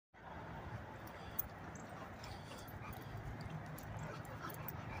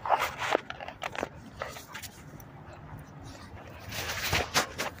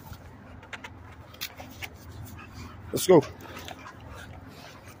Let's go.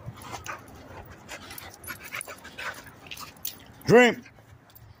 Dream.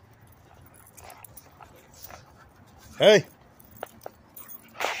 Hey.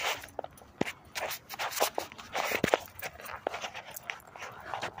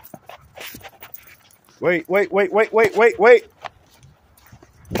 Wait.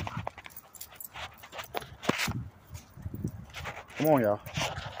 Come on, y'all.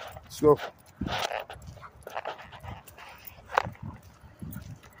 Let's go.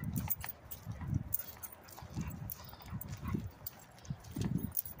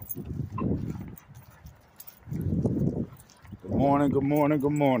 Good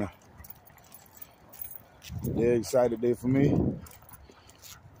morning. Very excited day for me.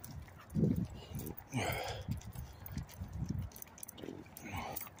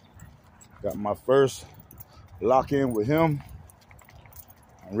 Got my first lock-in with him.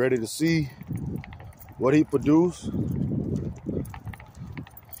 I'm ready to see what he produced.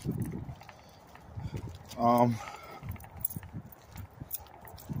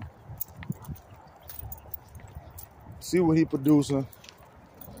 See what he producing.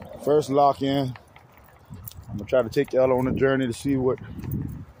 First lock-in. I'm gonna try to take y'all on a journey to see what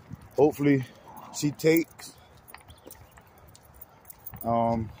hopefully she takes.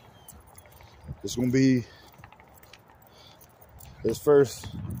 It's gonna be his first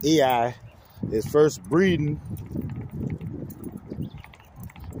AI, his first breeding.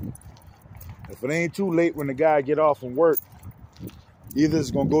 If it ain't too late when the guy get off from work, either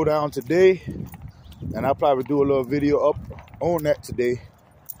it's gonna go down today, and I'll probably do a little video up on that today.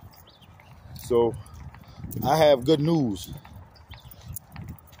 So I have good news.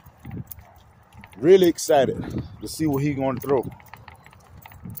 Really excited to see what he's gonna throw.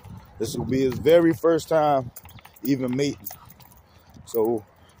 This will be his very first time even mating. So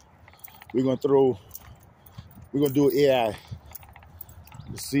we're gonna do an AI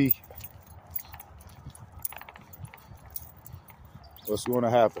to see what's gonna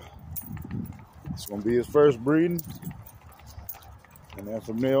happen. It's gonna be his first breeding. And then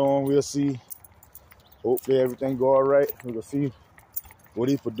from there on, we'll see. Hopefully everything go all right. We'll see what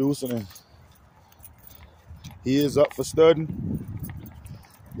he's producing. And he is up for studding.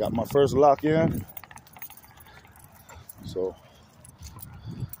 Got my first lock in. So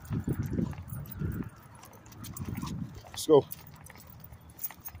let's go.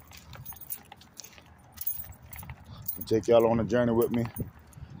 I'll take y'all on a journey with me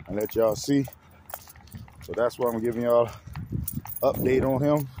and let y'all see. So that's why I'm giving y'all an update on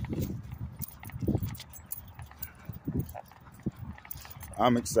him.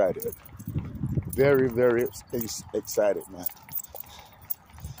 I'm excited. Very, very excited, man.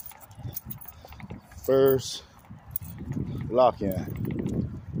 First lock-in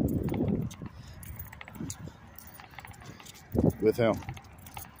with him.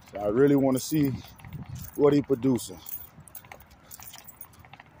 So I really want to see what he producing.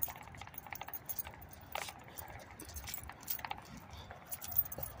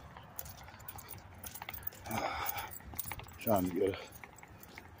 Trying to get it.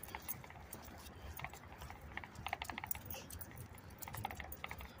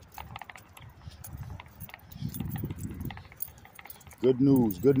 Good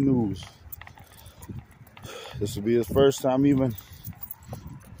news. This will be his first time even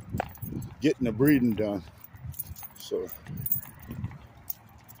getting the breeding done. So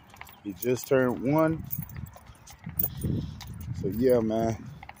he just turned 1. So yeah, man,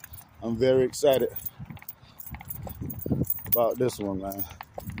 I'm very excited about this one, man.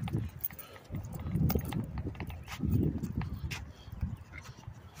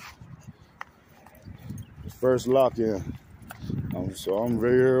 The first lock-in. So I'm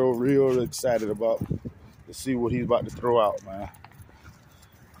real excited about to see what he's about to throw out, man.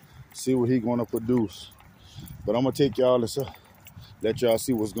 See what he's gonna produce. But I'm gonna take y'all and let y'all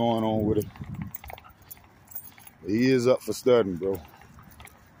see what's going on with him. He is up for studding, bro.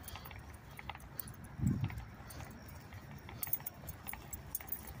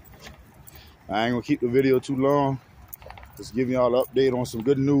 I ain't gonna keep the video too long. Just giving y'all an update on some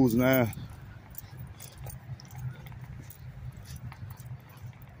good news, man.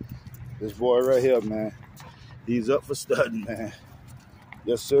 This boy right here, man. He's up for studding, man.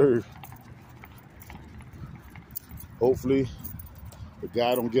 Yes, sir. Hopefully, the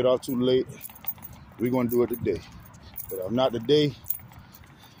guy don't get off too late. We're gonna do it today. But if not today,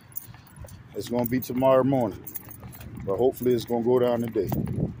 it's gonna be tomorrow morning. But hopefully it's gonna go down today.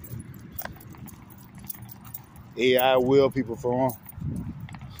 AI will, people from.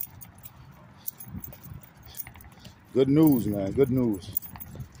 Good news, man. Good news.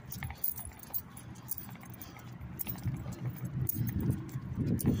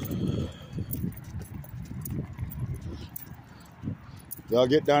 Y'all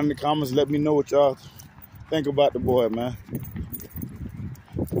get down in the comments, let me know what y'all think about the boy, man.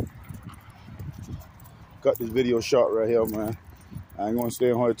 Cut this video short right here, man. I ain't gonna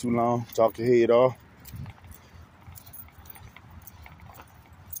stay on here too long. Talk your head off.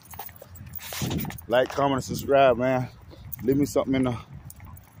 Like, comment, and subscribe, man. Leave me something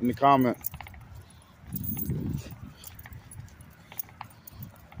in the comment.